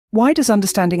Why does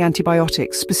understanding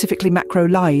antibiotics, specifically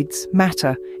macrolides,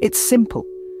 matter? It's simple.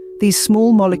 These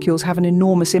small molecules have an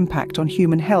enormous impact on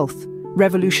human health,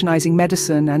 revolutionizing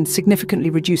medicine and significantly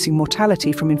reducing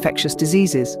mortality from infectious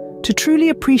diseases. To truly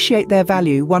appreciate their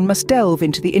value, one must delve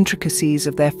into the intricacies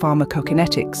of their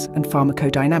pharmacokinetics and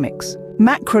pharmacodynamics.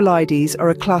 Macrolides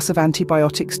are a class of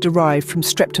antibiotics derived from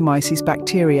Streptomyces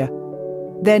bacteria.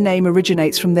 Their name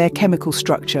originates from their chemical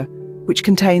structure, which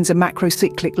contains a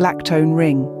macrocyclic lactone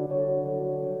ring.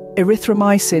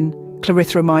 Erythromycin,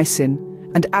 clarithromycin,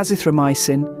 and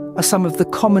azithromycin are some of the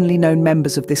commonly known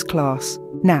members of this class.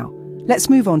 Now, let's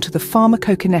move on to the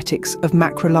pharmacokinetics of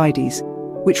macrolides,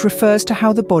 which refers to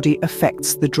how the body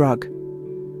affects the drug.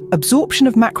 Absorption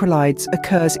of macrolides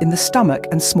occurs in the stomach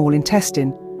and small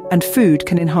intestine, and food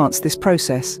can enhance this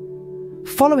process.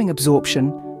 Following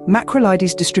absorption,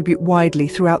 macrolides distribute widely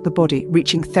throughout the body,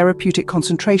 reaching therapeutic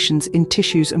concentrations in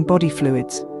tissues and body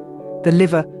fluids. The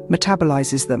liver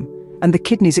metabolizes them, and the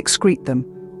kidneys excrete them,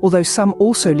 although some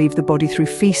also leave the body through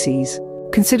feces.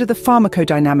 Consider the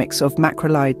pharmacodynamics of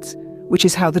macrolides, which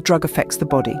is how the drug affects the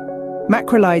body.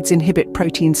 Macrolides inhibit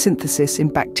protein synthesis in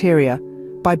bacteria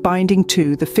by binding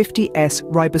to the 50S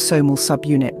ribosomal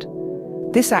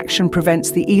subunit. This action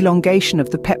prevents the elongation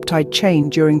of the peptide chain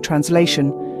during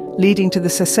translation, leading to the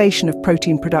cessation of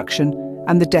protein production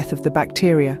and the death of the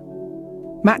bacteria.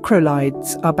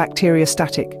 Macrolides are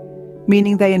bacteriostatic,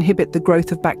 meaning they inhibit the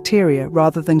growth of bacteria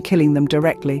rather than killing them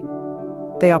directly.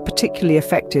 They are particularly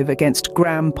effective against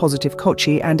gram-positive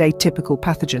cocci and atypical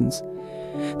pathogens.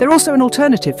 They're also an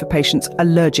alternative for patients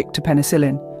allergic to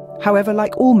penicillin. However,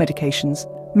 like all medications,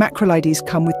 macrolides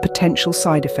come with potential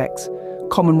side effects.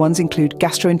 Common ones include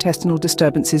gastrointestinal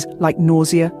disturbances like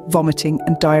nausea, vomiting,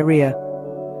 and diarrhea.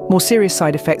 More serious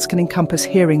side effects can encompass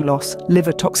hearing loss,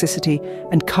 liver toxicity,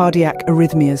 and cardiac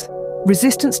arrhythmias.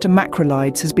 Resistance to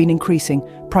macrolides has been increasing,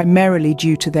 primarily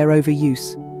due to their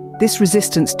overuse. This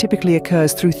resistance typically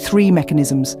occurs through three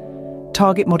mechanisms: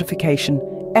 target modification,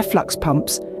 efflux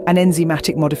pumps, and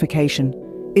enzymatic modification.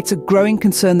 It's a growing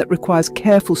concern that requires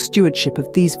careful stewardship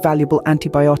of these valuable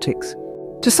antibiotics.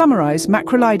 To summarize,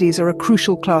 macrolides are a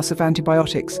crucial class of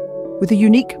antibiotics with a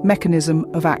unique mechanism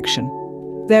of action.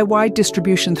 Their wide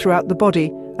distribution throughout the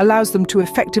body allows them to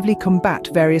effectively combat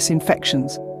various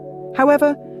infections.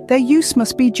 However, their use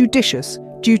must be judicious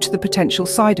due to the potential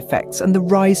side effects and the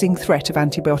rising threat of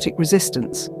antibiotic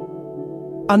resistance.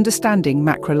 Understanding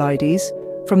macrolides,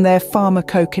 from their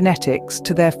pharmacokinetics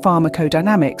to their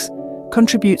pharmacodynamics,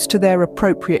 contributes to their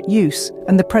appropriate use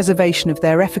and the preservation of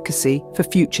their efficacy for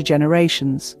future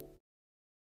generations.